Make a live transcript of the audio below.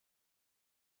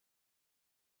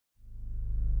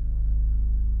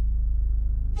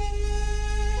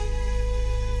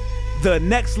The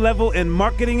next level in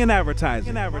marketing and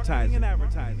advertising.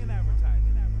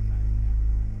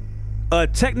 A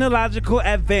technological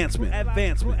advancement.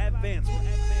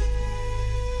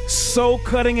 So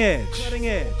cutting edge.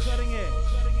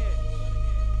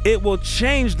 It will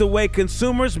change the way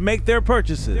consumers make their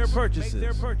purchases.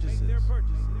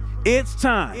 It's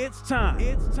time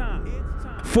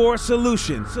for a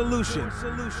solution.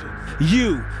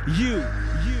 You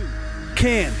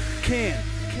can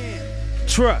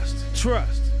trust.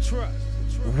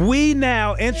 We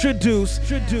now introduce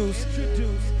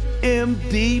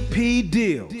MDP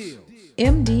Deals.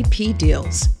 MDP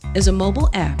Deals is a mobile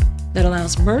app that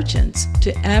allows merchants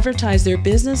to advertise their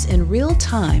business in real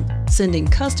time, sending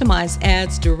customized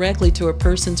ads directly to a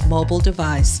person's mobile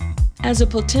device. As a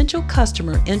potential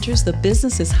customer enters the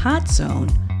business's hot zone,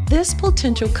 this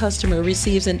potential customer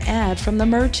receives an ad from the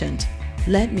merchant.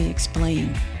 Let me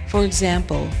explain. For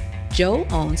example, Joe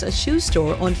owns a shoe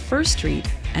store on 1st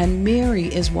Street and Mary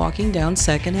is walking down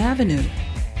 2nd Avenue.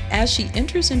 As she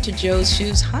enters into Joe's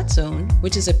shoes hot zone,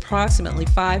 which is approximately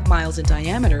 5 miles in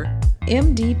diameter,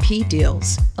 MDP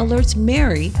Deals alerts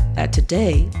Mary that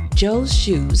today Joe's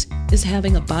Shoes is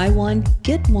having a buy one,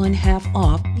 get one half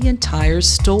off the entire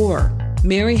store.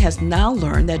 Mary has now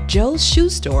learned that Joe's shoe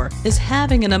store is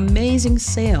having an amazing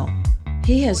sale.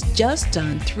 He has just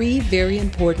done 3 very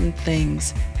important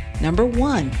things. Number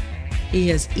 1, he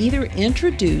has either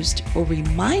introduced or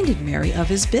reminded Mary of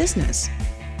his business.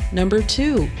 Number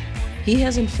 2, he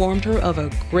has informed her of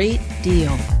a great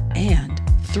deal. And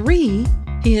 3,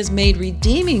 he has made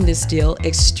redeeming this deal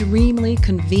extremely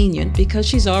convenient because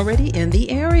she's already in the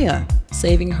area,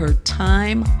 saving her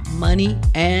time, money,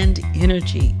 and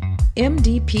energy.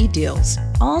 MDP Deals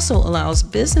also allows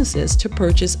businesses to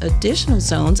purchase additional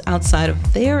zones outside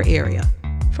of their area.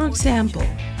 For example,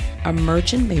 a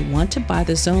merchant may want to buy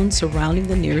the zone surrounding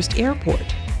the nearest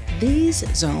airport. These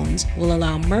zones will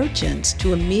allow merchants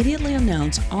to immediately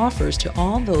announce offers to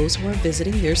all those who are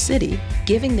visiting their city,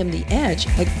 giving them the edge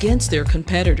against their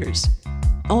competitors.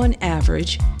 On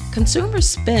average, consumers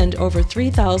spend over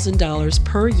 $3,000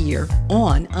 per year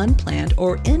on unplanned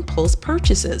or impulse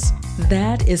purchases.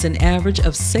 That is an average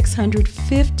of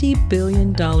 $650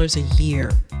 billion a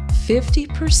year.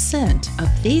 50% of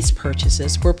these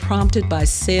purchases were prompted by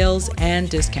sales and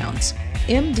discounts.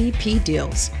 MDP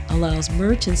Deals allows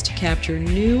merchants to capture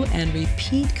new and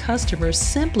repeat customers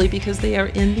simply because they are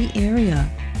in the area.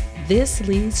 This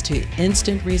leads to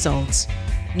instant results.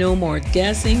 No more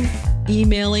guessing,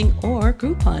 emailing, or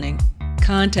couponing.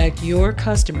 Contact your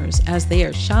customers as they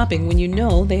are shopping when you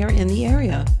know they are in the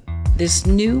area. This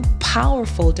new,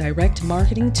 powerful direct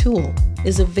marketing tool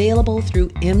is available through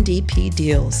MDP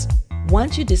Deals.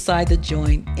 Once you decide to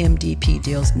join MDP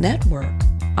Deals Network,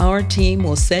 our team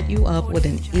will set you up with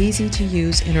an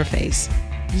easy-to-use interface.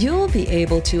 You'll be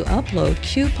able to upload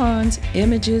coupons,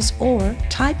 images, or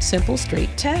type simple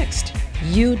straight text.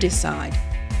 You decide.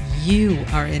 You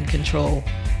are in control.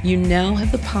 You now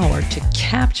have the power to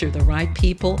capture the right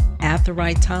people at the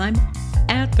right time,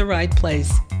 at the right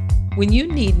place. When you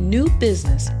need new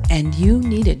business and you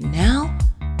need it now,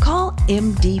 call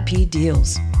MDP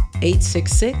Deals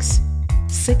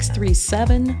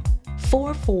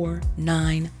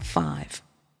 866-637-4495.